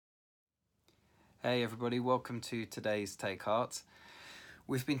Hey everybody, welcome to today's Take Heart.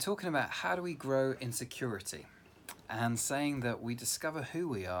 We've been talking about how do we grow in security and saying that we discover who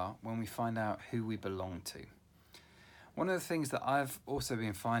we are when we find out who we belong to. One of the things that I've also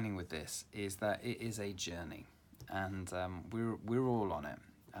been finding with this is that it is a journey and we're all on it,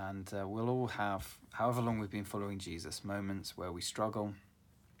 and we'll all have, however long we've been following Jesus, moments where we struggle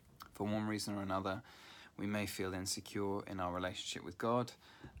for one reason or another. We may feel insecure in our relationship with God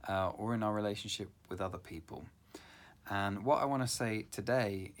or in our relationship with other people. And what I want to say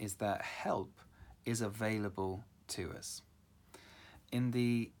today is that help is available to us. In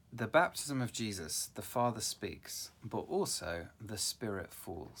the baptism of Jesus, the Father speaks, but also the Spirit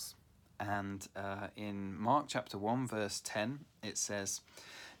falls. And in Mark chapter 1, verse 10, it says,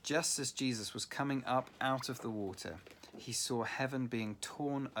 "Just as Jesus was coming up out of the water, he saw heaven being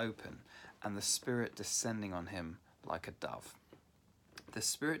torn open and the Spirit descending on him like a dove." The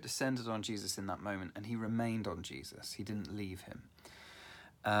Spirit descended on Jesus in that moment, and he remained on Jesus. He didn't leave him.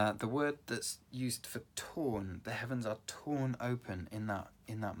 The word that's used for torn, the heavens are torn open in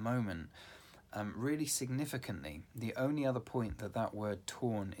that moment. Really significantly, the only other point that word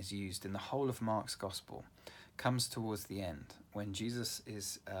torn is used in the whole of Mark's Gospel comes towards the end. When Jesus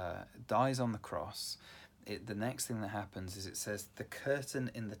dies on the cross, the next thing that happens is it says the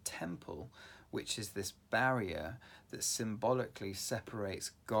curtain in the temple, which is this barrier that symbolically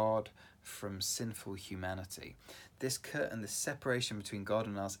separates God from sinful humanity. This curtain, this separation between God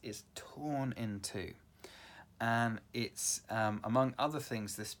and us, is torn in two. And it's, among other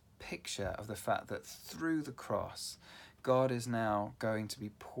things, this picture of the fact that through the cross, God is now going to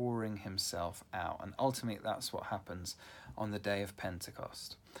be pouring himself out. And ultimately, that's what happens on the day of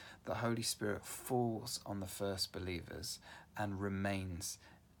Pentecost. The Holy Spirit falls on the first believers and remains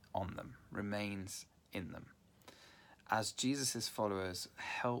on them, remains in them. As Jesus' followers,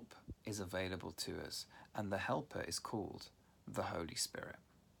 help is available to us, and the helper is called the Holy Spirit.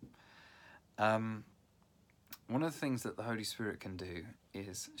 One of the things that the Holy Spirit can do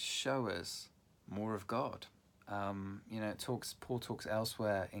is show us more of God. Paul talks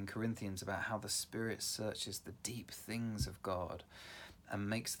elsewhere in Corinthians about how the Spirit searches the deep things of God and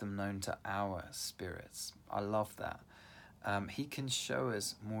makes them known to our spirits. I love that. He can show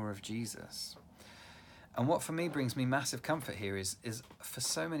us more of Jesus. And what for me brings me massive comfort here is for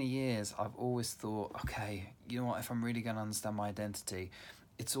so many years I've always thought, okay, you know what, if I'm really going to understand my identity,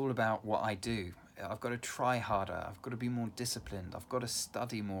 it's all about what I do. I've got to try harder, I've got to be more disciplined, I've got to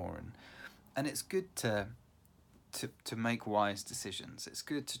study more, and it's good to make wise decisions. It's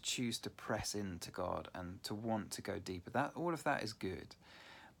good to choose to press into God and to want to go deeper. All of that is good.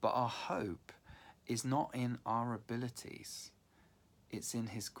 But our hope is not in our abilities. It's in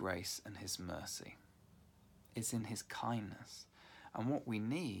his grace and his mercy. It's in his kindness. And what we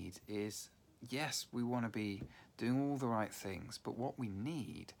need is, yes, we want to be doing all the right things, but what we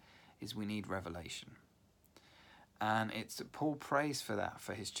need is we need revelation. And Paul prays for that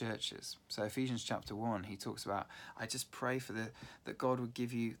for his churches. So Ephesians chapter 1, he talks about, I just pray for that God would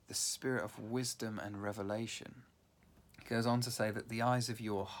give you the spirit of wisdom and revelation. He goes on to say that the eyes of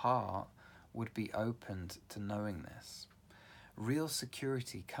your heart would be opened to knowing this. Real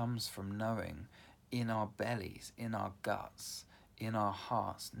security comes from knowing in our bellies, in our guts, in our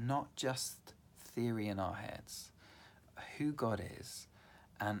hearts, not just theory in our heads, who God is.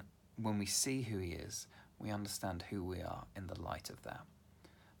 And when we see who he is, we understand who we are in the light of that.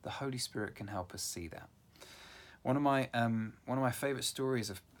 The Holy Spirit can help us see that. One of my favourite stories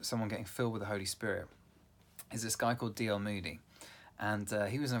of someone getting filled with the Holy Spirit is this guy called D.L. Moody. And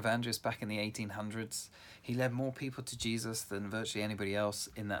he was an evangelist back in the 1800s. He led more people to Jesus than virtually anybody else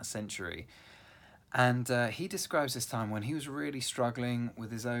in that century. And he describes this time when he was really struggling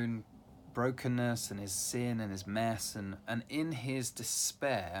with his own brokenness and his sin and his mess. And in his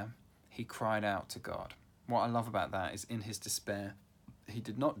despair, he cried out to God. What I love about that is in his despair, he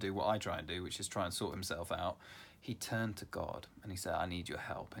did not do what I try and do, which is try and sort himself out. He turned to God and he said, I need your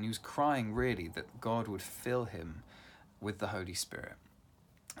help. And he was crying really that God would fill him with the Holy Spirit.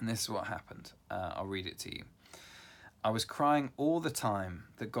 And this is what happened. I'll read it to you. I was crying all the time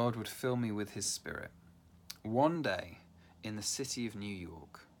that God would fill me with his Spirit. One day in the city of New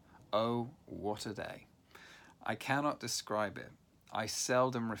York, oh, what a day. I cannot describe it. I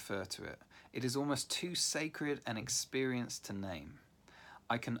seldom refer to it. It is almost too sacred and experienced to name.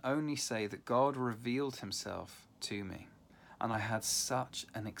 I can only say that God revealed himself to me, and I had such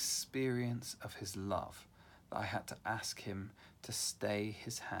an experience of his love that I had to ask him to stay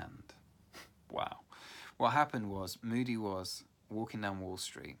his hand. Wow. What happened was, Moody was walking down Wall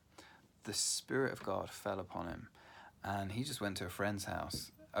Street. The Spirit of God fell upon him, and he just went to a friend's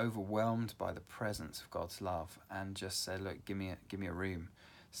house, overwhelmed by the presence of God's love, and just said, look, give me a room.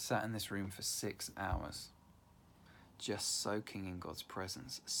 Sat in this room for 6 hours, just soaking in God's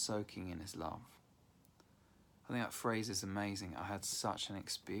presence, soaking in his love. I think that phrase is amazing. I had such an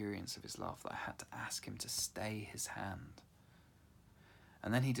experience of his love that I had to ask him to stay his hand.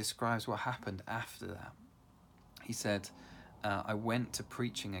 And then he describes what happened after that. He said, I went to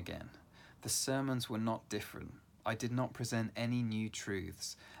preaching again. The sermons were not different. I did not present any new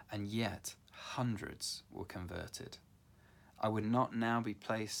truths, and yet hundreds were converted. I would not now be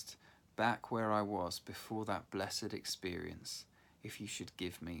placed back where I was before that blessed experience if you should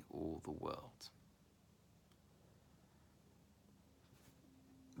give me all the world.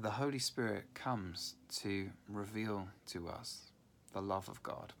 The Holy Spirit comes to reveal to us the love of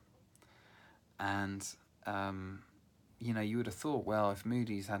God. And, you would have thought, well, if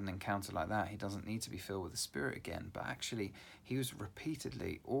Moody's had an encounter like that, he doesn't need to be filled with the Spirit again. But actually, he was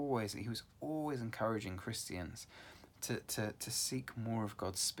always encouraging Christians to seek more of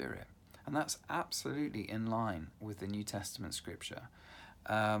God's Spirit. And that's absolutely in line with the New Testament scripture.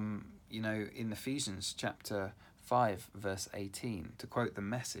 In Ephesians chapter 5, verse 18, to quote the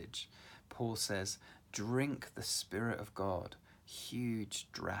Message, Paul says, drink the Spirit of God, huge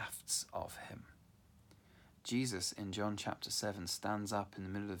draughts of him. Jesus in John chapter 7 stands up in the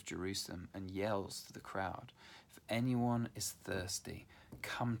middle of Jerusalem and yells to the crowd, if anyone is thirsty,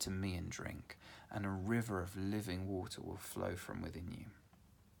 come to me and drink, and a river of living water will flow from within you.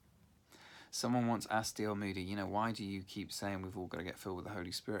 Someone once asked D.L. Moody, why do you keep saying we've all got to get filled with the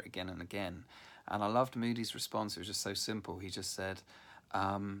Holy Spirit again and again? And I loved Moody's response. It was just so simple. He just said,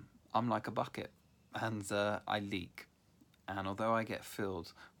 I'm like a bucket and I leak. And although I get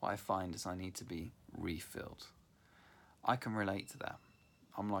filled, what I find is I need to be refilled. I can relate to that.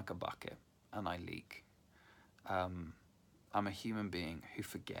 I'm like a bucket and I leak. I'm a human being who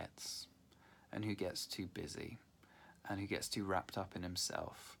forgets and who gets too busy and who gets too wrapped up in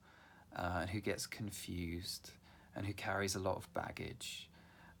himself and who gets confused and who carries a lot of baggage.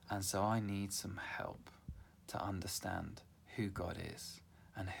 And so I need some help to understand who God is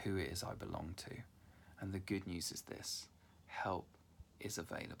and who it is I belong to. And the good news is this: help is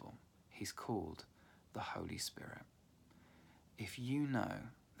available. He's called the Holy Spirit. If you know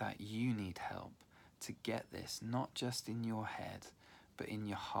that you need help to get this, not just in your head, but in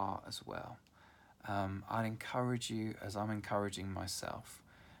your heart as well, I'd encourage you, as I'm encouraging myself,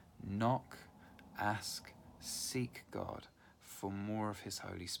 knock, ask, seek God for more of his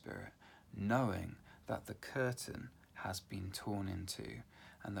Holy Spirit, knowing that the curtain has been torn into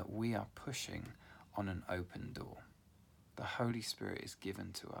and that we are pushing on an open door. The Holy Spirit is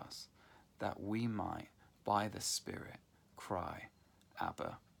given to us that we might, by the Spirit, cry,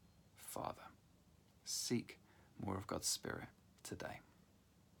 Abba, Father. Seek more of God's Spirit today.